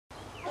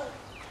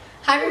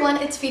Hi everyone,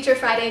 it's Feature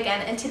Friday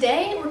again, and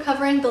today we're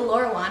covering the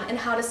LoRaWAN and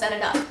how to set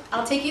it up.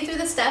 I'll take you through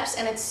the steps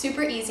and it's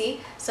super easy,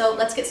 so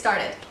let's get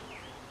started.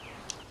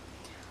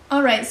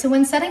 Alright, so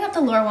when setting up the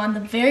LoRaWAN, the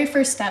very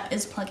first step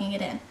is plugging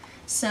it in.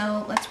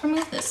 So let's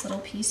remove this little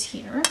piece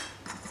here,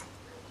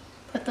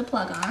 put the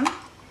plug on,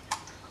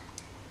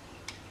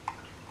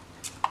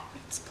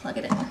 let's plug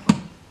it in.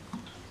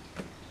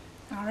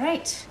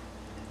 Alright.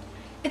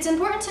 It's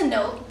important to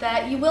note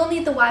that you will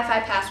need the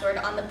Wi-Fi password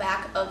on the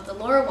back of the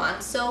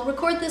LoRaWAN, so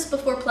record this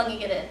before plugging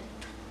it in.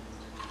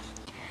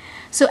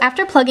 So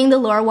after plugging the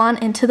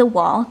LoRaWAN into the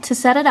wall, to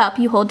set it up,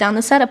 you hold down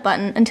the setup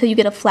button until you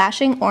get a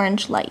flashing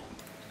orange light.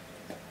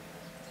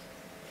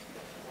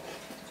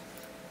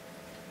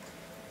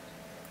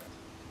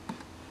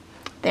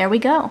 There we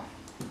go.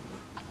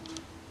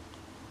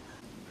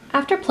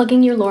 After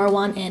plugging your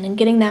LoRaWAN in and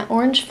getting that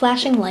orange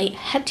flashing light,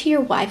 head to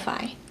your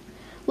Wi-Fi.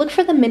 Look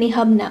for the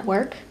mini-hub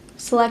network.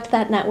 Select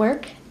that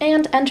network,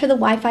 and enter the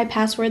Wi-Fi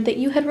password that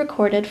you had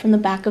recorded from the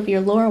back of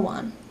your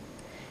LoRaWAN.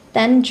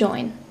 Then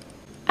join.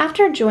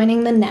 After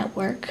joining the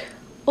network,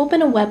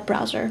 open a web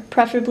browser,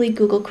 preferably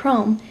Google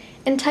Chrome,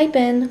 and type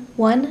in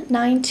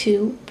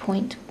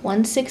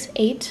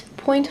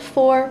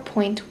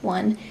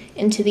 192.168.4.1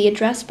 into the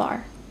address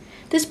bar.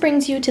 This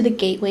brings you to the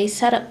Gateway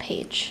Setup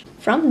page.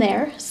 From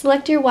there,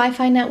 select your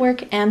Wi-Fi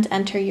network and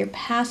enter your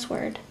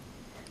password.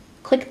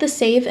 Click the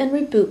Save and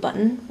Reboot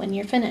button when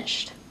you're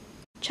finished.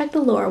 Check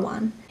the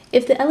LoRaWAN.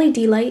 If the LED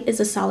light is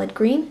a solid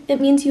green, it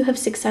means you have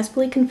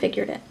successfully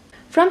configured it.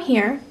 From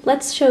here,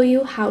 let's show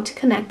you how to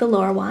connect the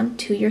LoRaWAN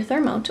to your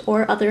Thermote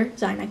or other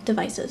Zynect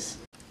devices.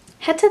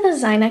 Head to the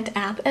Zynect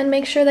app and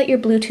make sure that your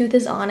Bluetooth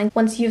is on, and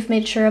once you've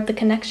made sure of the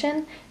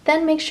connection,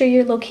 then make sure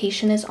your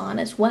location is on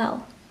as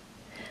well.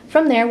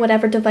 From there,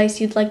 whatever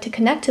device you'd like to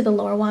connect to the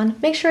LoRaWAN,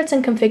 make sure it's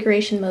in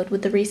configuration mode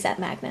with the reset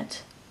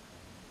magnet.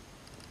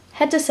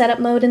 Head to Setup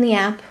mode in the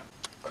app,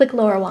 click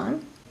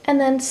LoRaWAN, and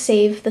then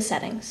save the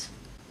settings.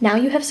 Now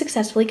you have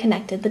successfully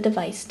connected the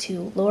device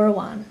to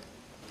LoRaWAN.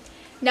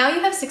 Now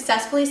you have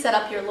successfully set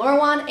up your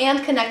LoRaWAN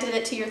and connected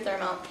it to your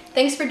Thermote.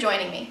 Thanks for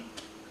joining me.